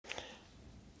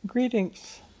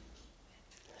Greetings.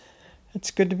 It's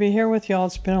good to be here with y'all.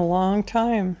 It's been a long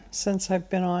time since I've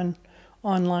been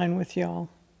online with y'all.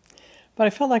 But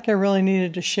I felt like I really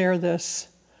needed to share this.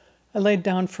 I laid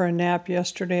down for a nap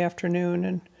yesterday afternoon,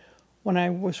 and as I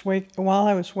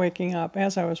was waking up,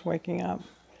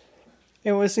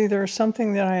 it was either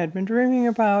something that I had been dreaming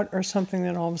about or something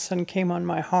that all of a sudden came on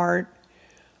my heart.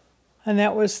 And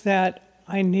that was that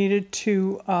I needed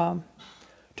to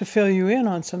fill you in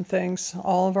on some things,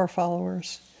 all of our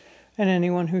followers and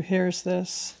anyone who hears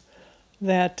this,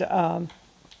 that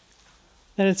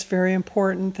it's very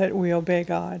important that we obey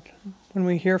God. When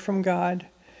we hear from God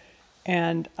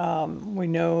and we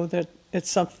know that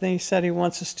it's something He said He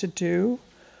wants us to do,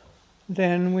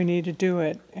 then we need to do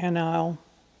it. And I'll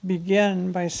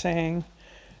begin by saying,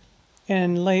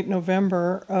 in late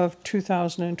November of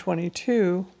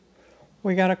 2022,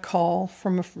 we got a call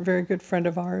from a very good friend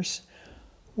of ours,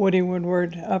 Woody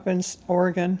Woodward, up in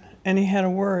Oregon, and he had a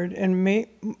word, and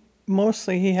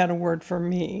mostly he had a word for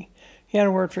me. He had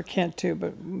a word for Kent too,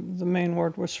 but the main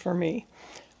word was for me.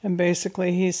 And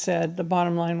basically he said the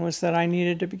bottom line was that I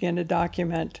needed to begin to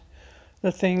document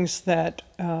the things that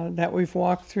we've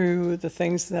walked through, the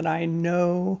things that I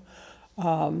know,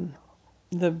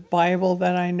 the Bible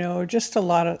that I know, just a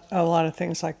lot of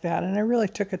things like that. And I really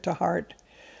took it to heart.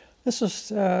 This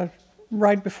was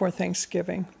right before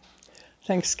Thanksgiving.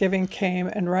 Thanksgiving came,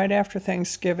 and right after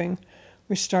Thanksgiving,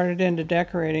 we started into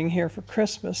decorating here for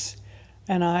Christmas,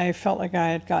 and I felt like I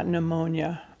had gotten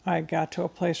pneumonia. I got to a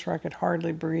place where I could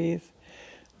hardly breathe.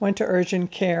 Went to urgent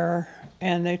care,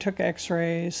 and they took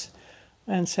x-rays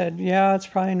and said, yeah, it's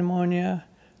probably pneumonia.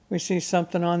 We see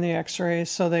something on the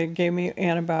x-rays, so they gave me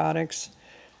antibiotics,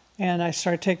 and I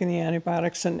started taking the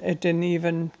antibiotics, and it didn't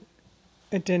even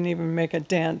make a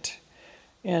dent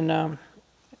in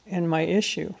my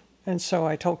issue. And so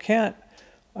I told Kent,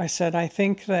 I said, I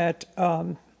think that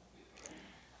I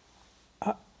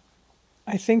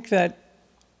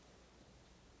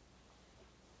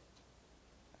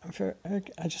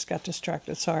just got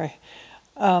distracted, sorry.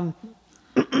 I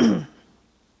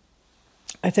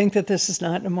think that this is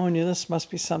not pneumonia, this must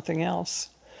be something else.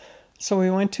 So we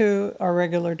went to our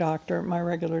regular doctor, my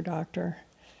regular doctor,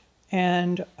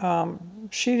 and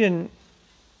she didn't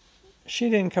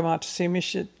come out to see me.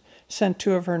 She sent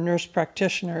two of her nurse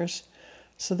practitioners.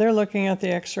 So they're looking at the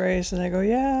x-rays and they go,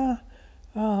 yeah,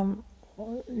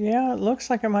 it looks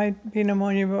like it might be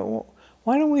pneumonia, but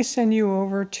why don't we send you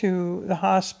over to the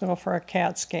hospital for a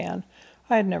CAT scan?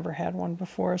 I had never had one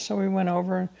before, so we went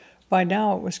over. By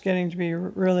now it was getting to be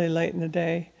really late in the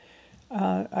day.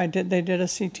 They did a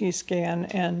CT scan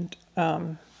and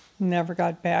never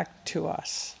got back to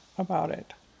us about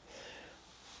it.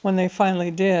 When they finally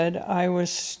did, I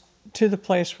was to the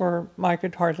place where I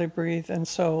could hardly breathe, and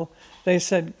so they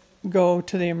said, go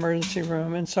to the emergency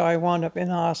room. And so I wound up in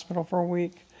the hospital for a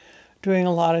week doing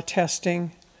a lot of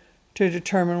testing to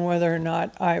determine whether or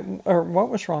not what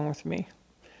was wrong with me.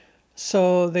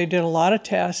 So they did a lot of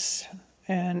tests,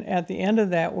 and at the end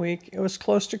of that week, it was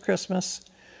close to Christmas,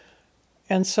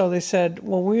 and so they said,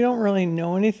 well, we don't really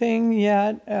know anything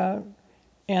yet,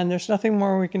 and there's nothing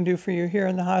more we can do for you here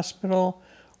in the hospital.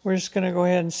 We're just going to go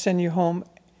ahead and send you home.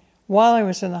 While I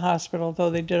was in the hospital, though,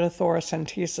 they did a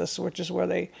thoracentesis, which is where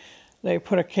they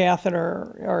put a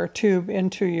catheter or a tube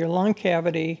into your lung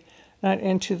cavity, not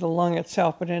into the lung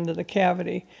itself, but into the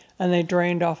cavity, and they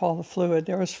drained off all the fluid.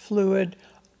 There was fluid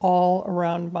all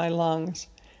around my lungs,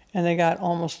 and they got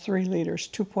almost 3 liters,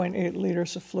 2.8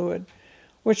 liters of fluid,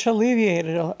 which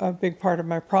alleviated a big part of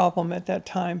my problem at that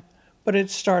time. But it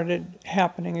started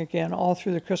happening again all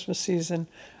through the Christmas season.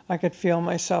 I could feel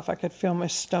myself, I could feel my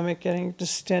stomach getting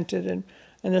distended in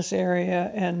this area,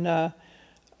 and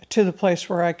to the place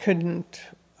where I couldn't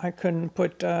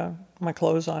put my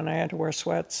clothes on. I had to wear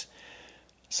sweats.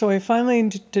 So we finally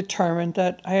determined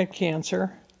that I had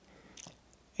cancer,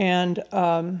 and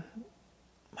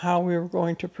how we were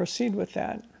going to proceed with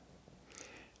that.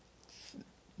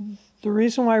 The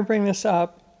reason why I bring this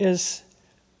up is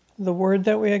the word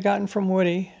that we had gotten from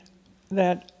Woody,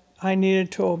 that I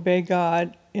needed to obey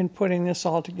God in putting this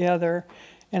all together.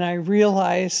 And I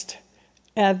realized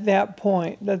at that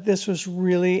point that this was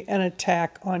really an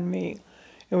attack on me.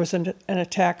 It was an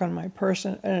attack on my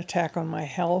person, an attack on my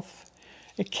health.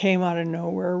 It came out of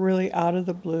nowhere, really out of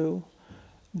the blue.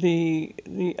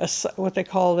 What they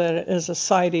call it is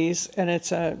ascites, and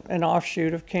it's an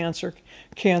offshoot of cancer.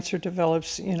 Cancer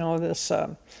develops,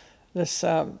 this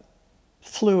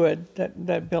fluid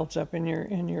that builds up in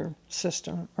your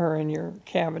system or in your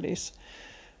cavities.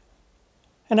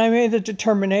 And I made the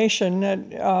determination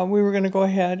that we were going to go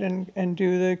ahead and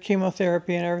do the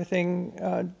chemotherapy and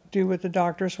everything, do what the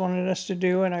doctors wanted us to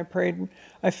do. And I prayed,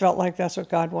 I felt like that's what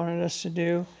God wanted us to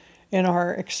do. In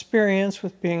our experience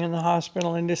with being in the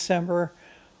hospital in December,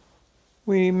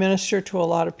 we ministered to a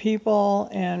lot of people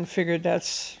and figured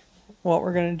that's what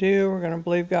we're going to do. We're going to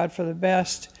believe God for the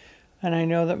best. And I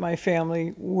know that my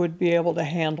family would be able to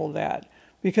handle that.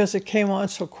 Because it came on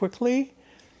so quickly,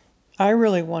 I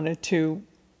really wanted to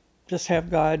just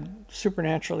have God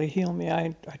supernaturally heal me.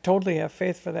 I totally have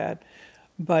faith for that.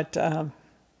 But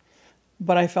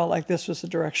I felt like this was the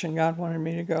direction God wanted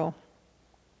me to go.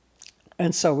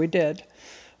 And so we did.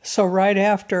 So right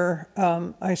after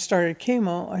I started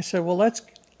chemo, I said, well,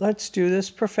 let's do this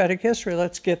prophetic history.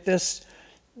 Let's get this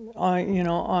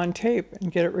on tape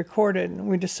and get it recorded. And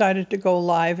we decided to go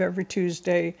live every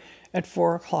Tuesday at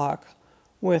 4 o'clock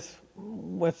with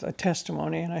a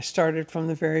testimony. And I started from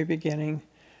the very beginning.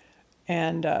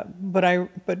 And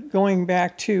but going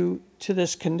back to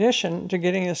this condition, to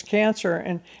getting this cancer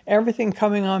and everything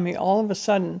coming on me all of a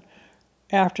sudden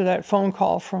after that phone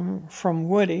call from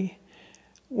Woody,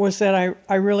 was that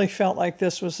I really felt like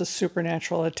this was a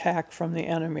supernatural attack from the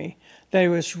enemy, that he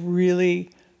was really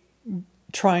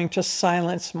trying to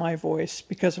silence my voice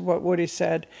because of what Woody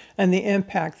said and the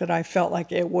impact that I felt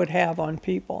like it would have on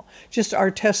people. Just our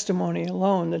testimony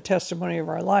alone, the testimony of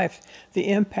our life, the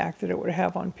impact that it would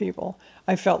have on people.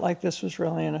 I felt like this was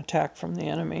really an attack from the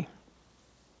enemy.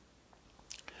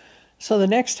 So the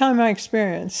next time I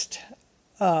experienced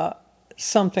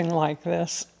something like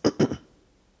this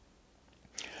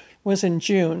was in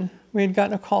June. We had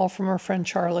gotten a call from our friend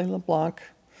Charlie LeBlanc,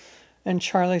 and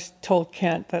Charlie told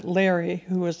Kent that Larry,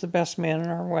 who was the best man in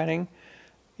our wedding,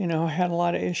 had a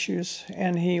lot of issues,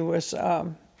 and he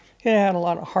had a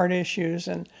lot of heart issues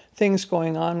and things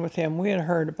going on with him. We had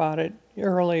heard about it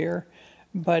earlier,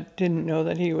 but didn't know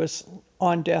that he was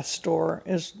on death's door,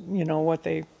 is what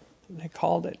they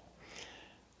called it.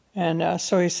 And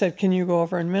so he said, can you go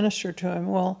over and minister to him?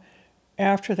 Well,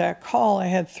 after that call, I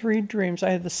had 3 dreams. I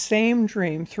had the same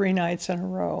dream 3 nights in a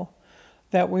row,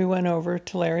 that we went over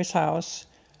to Larry's house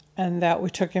and that we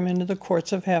took him into the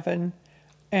courts of heaven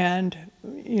and,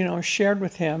 shared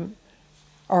with him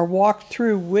or walked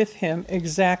through with him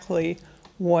exactly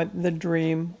what the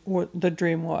dream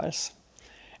was.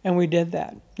 And we did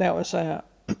that. That was the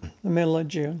middle of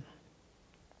June.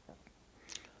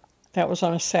 That was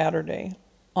on a Saturday.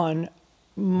 On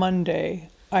Monday,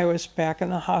 I was back in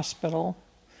the hospital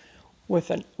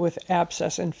with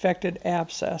abscess, infected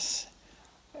abscess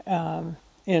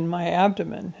in my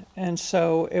abdomen, and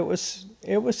so it was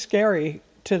scary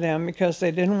to them because they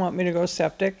didn't want me to go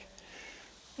septic,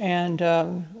 and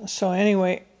so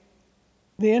anyway,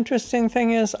 the interesting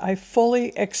thing is I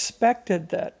fully expected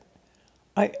that.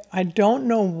 I don't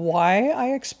know why I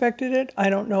expected it. I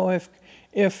don't know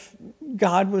if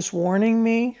God was warning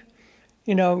me.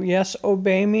 Yes,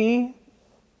 obey me.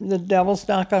 The devil's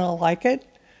not going to like it.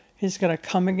 He's going to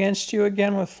come against you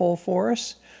again with full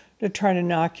force to try to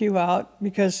knock you out,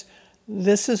 because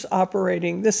this is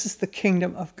the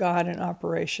kingdom of God in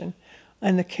operation.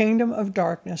 And the kingdom of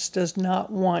darkness does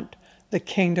not want the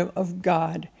kingdom of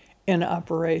God in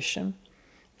operation.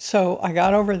 So I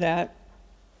got over that.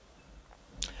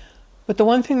 But the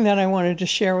one thing that I wanted to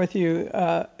share with you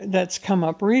that's come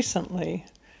up recently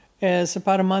is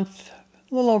about a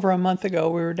little over a month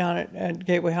ago, we were down at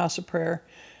Gateway House of Prayer,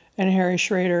 and Harry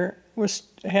Schrader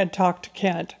had talked to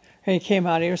Kent. He came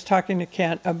out, he was talking to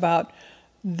Kent about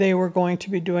they were going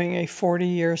to be doing a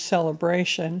 40-year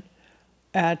celebration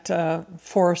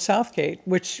for Southgate,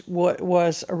 which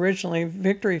was originally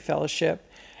Victory Fellowship.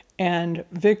 And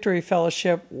Victory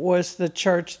Fellowship was the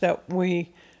church that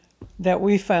we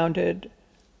founded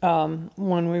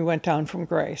when we went down from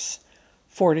grace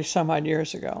 40 some odd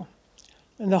years ago.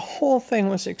 And the whole thing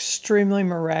was extremely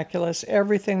miraculous,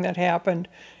 everything that happened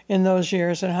in those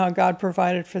years and how God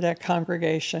provided for that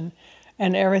congregation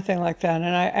and everything like that.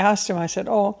 And I asked him, I said,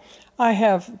 I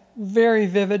have very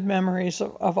vivid memories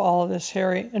of all of this,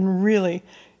 Harry, and really,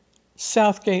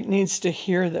 Southgate needs to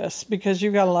hear this, because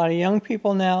you've got a lot of young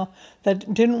people now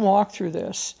that didn't walk through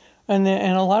this. And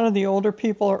a lot of the older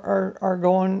people are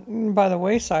going by the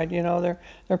wayside.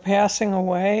 They're passing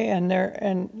away,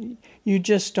 and you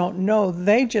just don't know.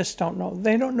 They just don't know.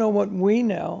 They don't know what we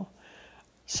know.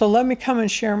 So let me come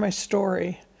and share my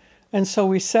story. And so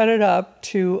we set it up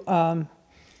to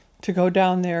go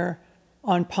down there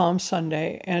on Palm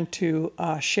Sunday and to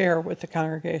share with the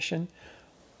congregation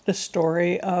the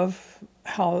story of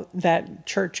how that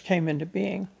church came into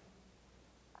being.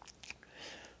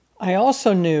 I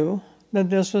also knew that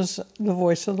this was the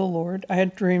voice of the Lord. I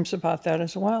had dreams about that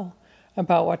as well,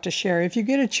 about what to share. If you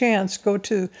get a chance, go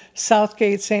to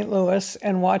Southgate, St. Louis,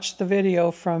 and watch the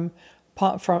video from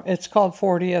it's called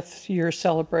 40th Year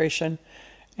Celebration,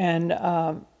 and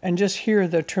just hear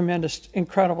the tremendous,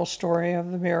 incredible story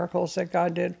of the miracles that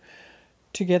God did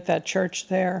to get that church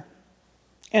there.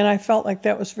 And I felt like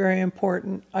that was very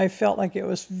important. I felt like it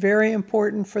was very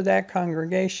important for that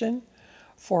congregation,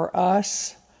 for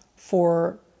us,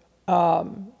 for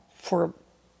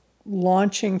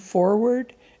launching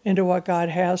forward into what God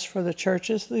has for the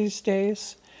churches these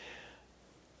days.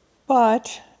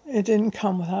 But it didn't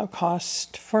come without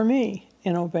cost for me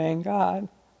in obeying God.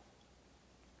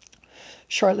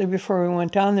 Shortly before we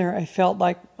went down there, I felt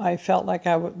like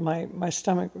my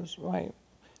stomach was, my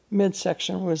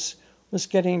midsection was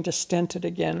getting distended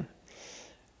again.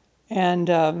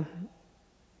 And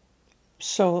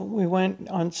so we went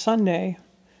on Sunday,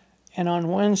 and on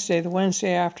Wednesday, the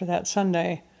Wednesday after that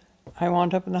Sunday, I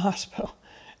wound up in the hospital,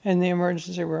 in the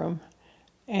emergency room.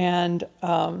 And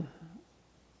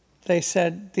they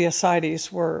said the ascites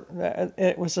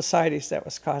it was ascites that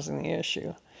was causing the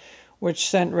issue, which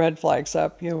sent red flags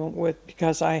up,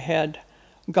 because I had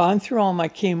gone through all my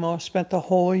chemo, spent the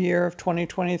whole year of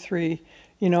 2023,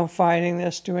 fighting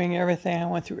this, doing everything. I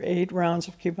went through 8 rounds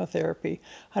of chemotherapy,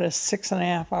 had a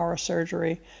 6.5-hour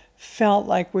surgery, felt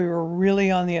like we were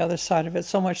really on the other side of it,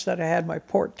 so much that I had my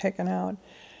port taken out.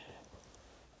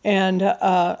 And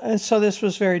so this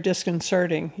was very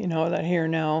disconcerting, that here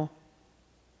now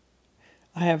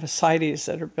I have ascites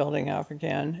that are building up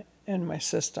again in my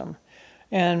system.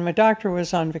 And my doctor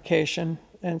was on vacation,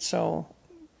 and so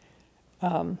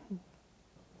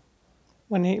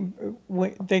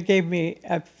they gave me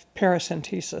a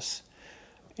paracentesis,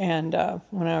 and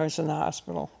when I was in the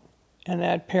hospital, and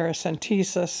that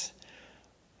paracentesis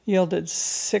yielded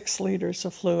 6 liters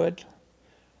of fluid.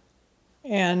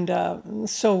 And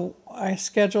so I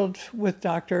scheduled with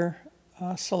Dr.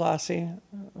 Selassie,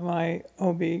 my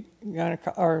OB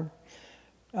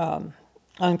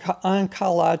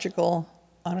oncological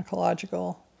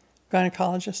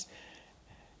gynecologist,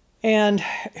 and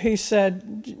he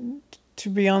said, to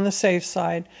be on the safe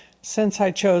side, since I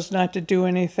chose not to do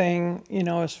anything,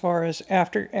 as far as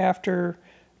after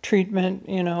treatment,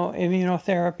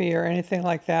 immunotherapy or anything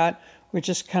like that, we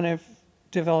just kind of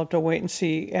developed a wait and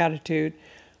see attitude.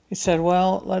 He said,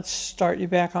 well, let's start you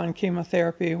back on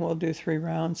chemotherapy, and we'll do 3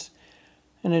 rounds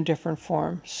in a different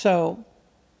form. So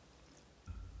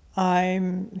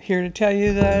I'm here to tell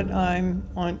you that I'm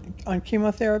on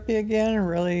chemotherapy again, and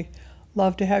really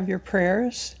love to have your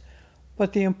prayers.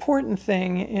 But the important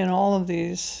thing in all of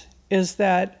these is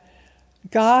that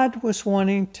God was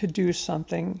wanting to do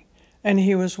something, and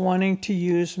he was wanting to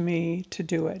use me to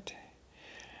do it.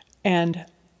 And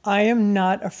I am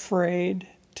not afraid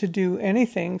to do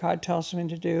anything God tells me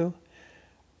to do.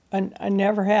 And I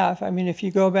never have. I mean, if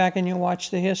you go back and you watch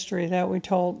the history that we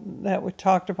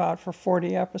talked about for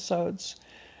 40 episodes,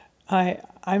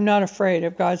 I'm not afraid.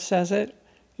 If God says it,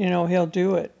 he'll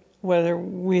do it. Whether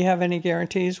we have any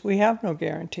guarantees, we have no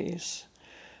guarantees.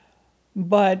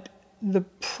 But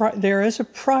there is a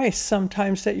price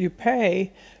sometimes that you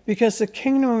pay, because the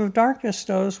kingdom of darkness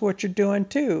knows what you're doing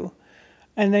too.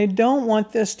 And they don't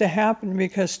want this to happen,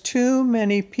 because too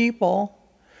many people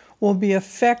will be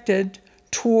affected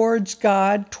towards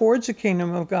God, towards the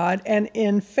kingdom of God, and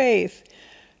in faith.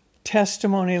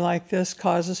 Testimony like this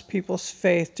causes people's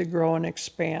faith to grow and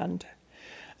expand.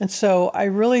 And so I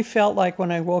really felt like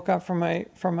when I woke up from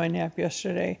my nap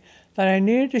yesterday that I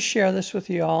needed to share this with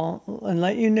you all and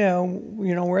let you know,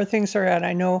 where things are at.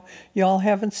 I know y'all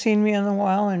haven't seen me in a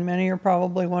while, and many are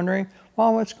probably wondering,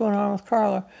 well, what's going on with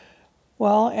Carla?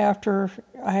 Well, after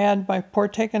I had my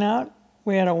port taken out,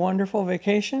 we had a wonderful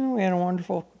vacation. We had a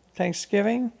wonderful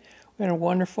Thanksgiving. We had a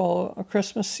wonderful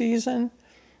Christmas season.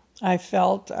 I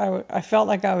felt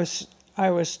like I was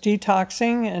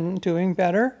detoxing and doing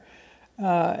better,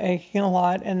 aching a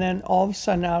lot, and then all of a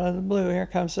sudden, out of the blue, here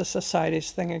comes this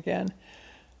ascites thing again.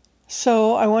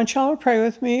 So I want y'all to pray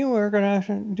with me. We're going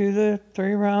to do the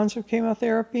 3 rounds of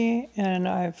chemotherapy, and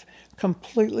I've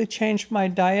completely changed my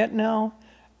diet now,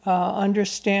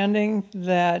 understanding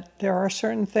that there are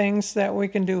certain things that we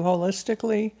can do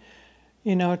holistically,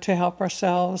 to help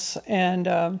ourselves.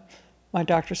 And my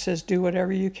doctor says, do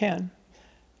whatever you can,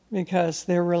 because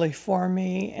they're really for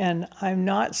me. And I'm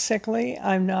not sickly.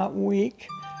 I'm not weak.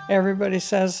 Everybody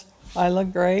says I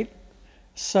look great.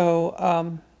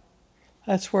 So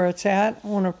that's where it's at. I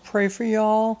want to pray for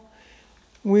y'all.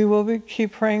 We will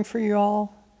keep praying for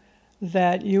y'all,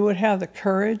 that you would have the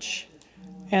courage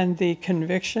and the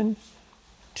conviction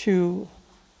to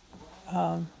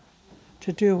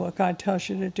to do what God tells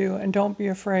you to do. And don't be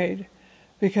afraid,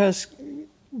 because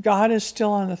God is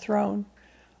still on the throne,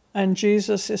 and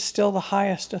Jesus is still the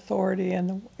highest authority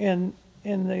in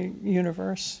the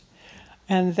universe.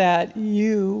 And that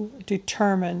you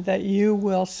determine that you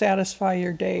will satisfy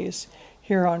your days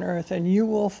here on earth, and you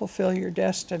will fulfill your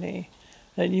destiny,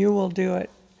 that you will do it.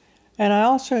 And I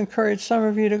also encourage some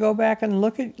of you to go back and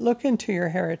look into your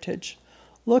heritage.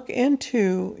 Look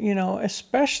into,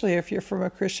 especially if you're from a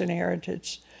Christian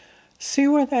heritage, see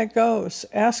where that goes.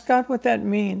 Ask God what that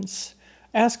means.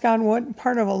 Ask God, what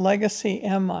part of a legacy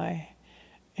am I?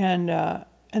 And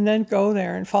then go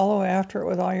there and follow after it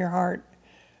with all your heart.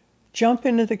 Jump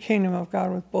into the kingdom of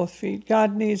God with both feet.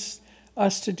 God needs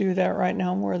us to do that right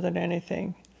now more than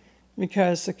anything,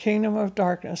 because the kingdom of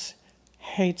darkness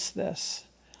hates this,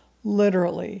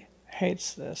 literally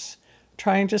hates this,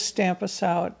 trying to stamp us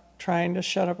out, trying to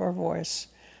shut up our voice.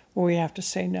 Well, we have to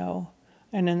say no.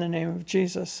 And in the name of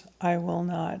Jesus, I will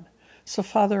not. So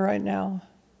Father, right now,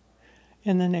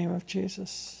 in the name of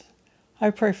Jesus, I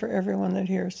pray for everyone that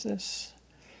hears this.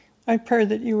 I pray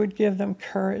that you would give them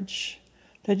courage,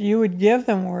 that you would give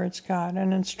them words, God,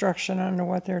 and instruction on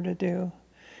what they're to do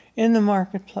in the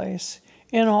marketplace,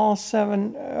 in all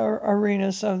 7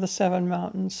 arenas of the 7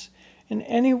 mountains, and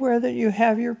anywhere that you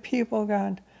have your people,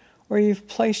 God, where you've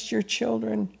placed your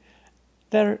children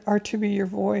that are to be your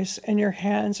voice and your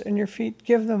hands and your feet.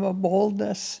 Give them a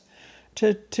boldness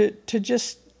to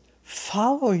just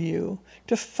follow you,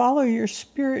 to follow your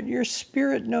spirit. Your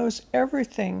spirit knows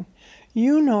everything.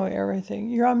 You know everything.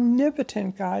 You're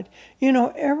omnipotent, God. You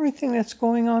know everything that's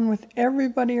going on with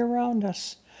everybody around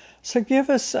us. So give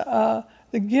us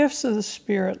the gifts of the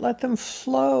Spirit. Let them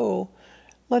flow.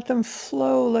 Let them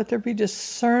flow. Let there be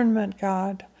discernment,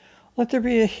 God. Let there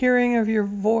be a hearing of your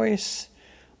voice.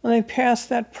 When they pass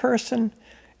that person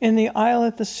in the aisle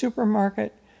at the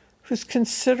supermarket who's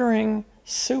considering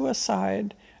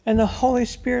suicide, and the Holy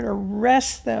Spirit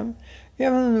arrests them,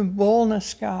 give them the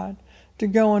boldness, God, to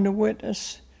go and to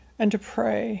witness and to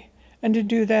pray and to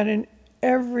do that in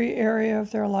every area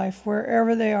of their life,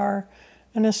 wherever they are,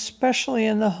 and especially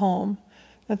in the home,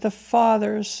 that the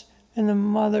fathers and the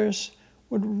mothers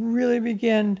would really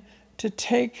begin to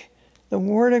take the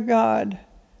Word of God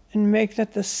and make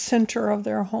that the center of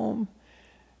their home,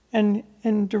 and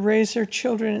to raise their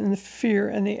children in the fear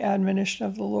and the admonition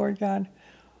of the Lord God.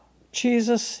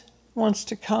 Jesus wants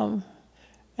to come,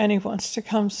 and he wants to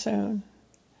come soon.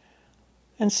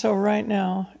 And so right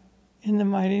now, in the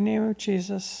mighty name of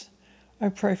Jesus, I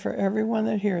pray for everyone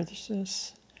that hears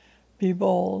this. Be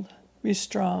bold, be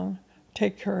strong,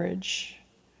 take courage,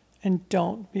 and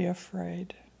don't be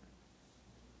afraid.